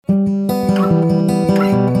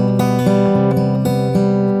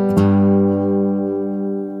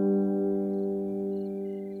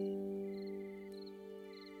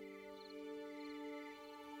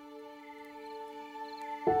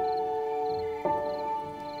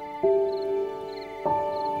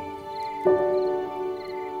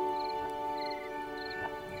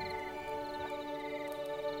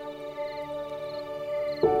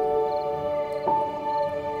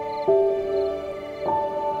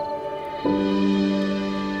I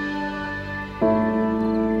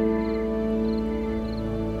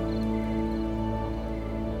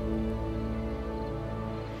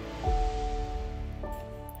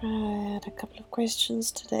had a couple of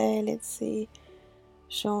questions today. Let's see.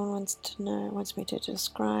 Sean wants me to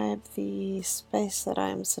describe the space that I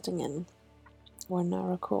am sitting in when I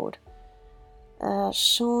record.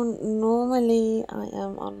 Sean, normally I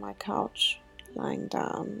am on my couch, lying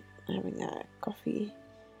down, having a coffee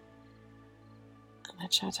and a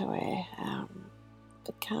chat away.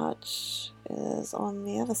 The couch is on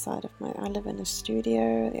the other side of I live in a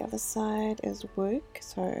studio. The other side is work,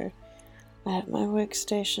 so I have my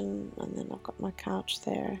workstation and then I've got my couch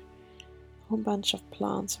there. A whole bunch of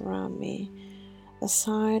plants around me. The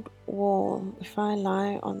side wall, if I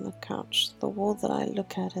lie on the couch, the wall that I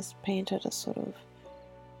look at is painted as sort of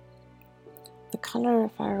the color,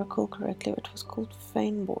 if I recall correctly, it was called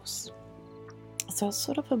fynbos. So it's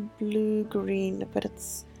sort of a blue-green, but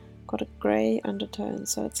it's got a grey undertone,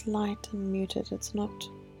 so it's light and muted. It's not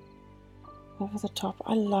over the top.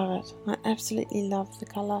 I love it. I absolutely love the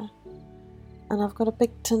color. And I've got a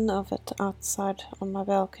big tin of it outside on my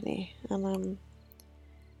balcony, and I'm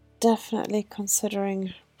definitely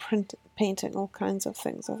considering painting all kinds of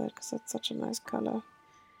things with it because it's such a nice color.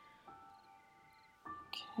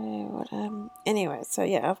 Okay, anyway, so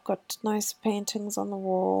yeah, I've got nice paintings on the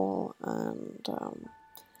wall, and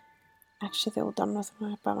actually they're all done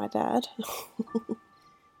by my dad.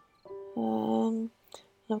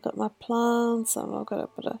 I've got my plants, and I've got a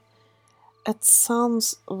bit of. It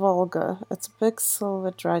sounds vulgar. It's a big silver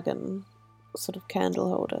dragon sort of candle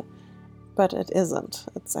holder, but it isn't.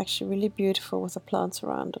 It's actually really beautiful with the plants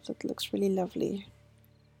around it. It looks really lovely,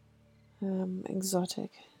 exotic.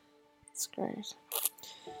 It's great.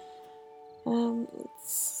 I'm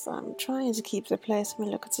trying to keep the place. I mean,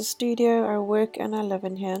 look, it's a studio. I work and I live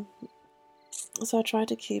in here, so I try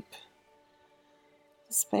to keep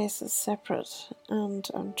the spaces separate, and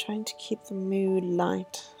I'm trying to keep the mood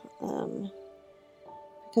light.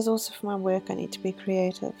 Because also for my work I need to be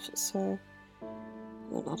creative, so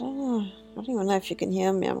I don't know. I don't even know if you can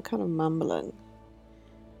hear me. I'm kind of mumbling.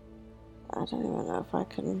 I don't even know if I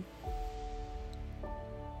can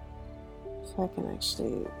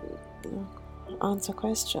actually answer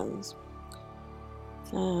questions.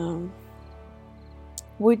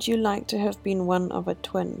 Would you like to have been one of a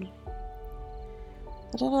twin?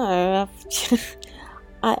 I don't know.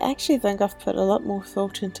 I actually think I've put a lot more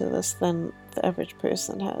thought into this than the average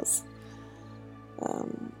person has.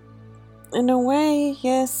 In a way,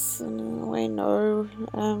 yes. In a way, no.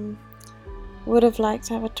 Would have liked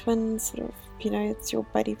to have a twin, sort of, it's your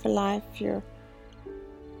buddy for life. You're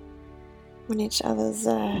on each other's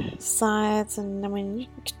sides, and I mean,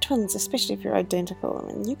 twins, especially if you're identical,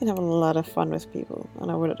 I mean, you can have a lot of fun with people,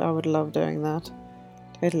 and I would love doing that,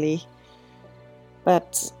 totally.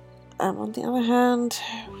 But on the other hand,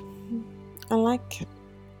 I like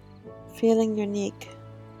feeling unique,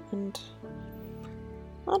 and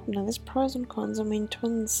I don't know, there's pros and cons. I mean,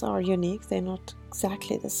 twins are unique, they're not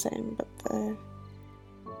exactly the same, but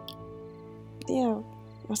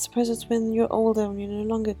I suppose it's when you're older, when you're no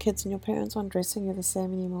longer kids and your parents aren't dressing you the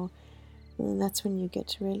same anymore, and that's when you get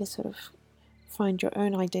to really sort of find your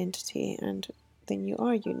own identity, and then you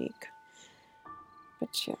are unique.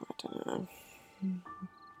 But yeah, I don't know.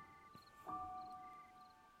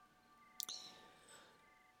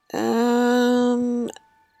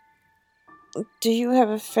 Do you have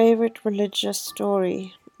a favorite religious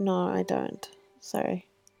story? No, I don't. Sorry.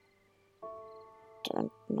 Not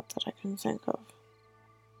that I can think of.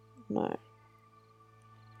 No.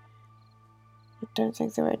 I don't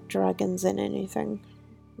think there were dragons in anything.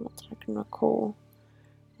 Not that I can recall.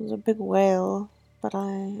 There's a big whale, but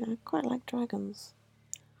I quite like dragons.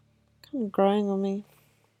 Kind of growing on me.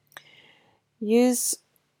 Use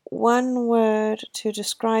one word to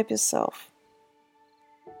describe yourself.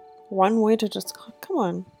 One word to describe. Come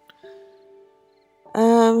on.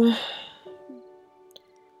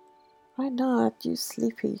 Right now I'd use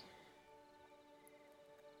sleepy.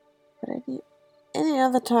 But any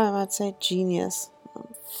other time I'd say genius. I'm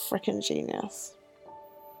freaking genius.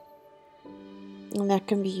 And that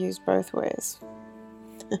can be used both ways.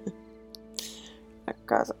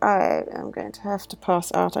 Guys, I am going to have to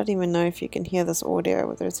pass out. I don't even know if you can hear this audio,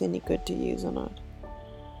 whether it's any good to use or not.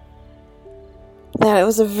 Yeah, it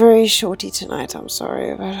was a very shorty tonight, I'm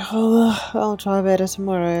sorry, but I'll try better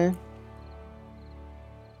tomorrow.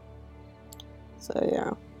 So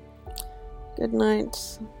yeah, good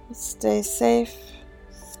night, stay safe,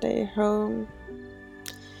 stay home,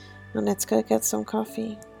 and let's go get some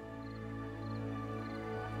coffee.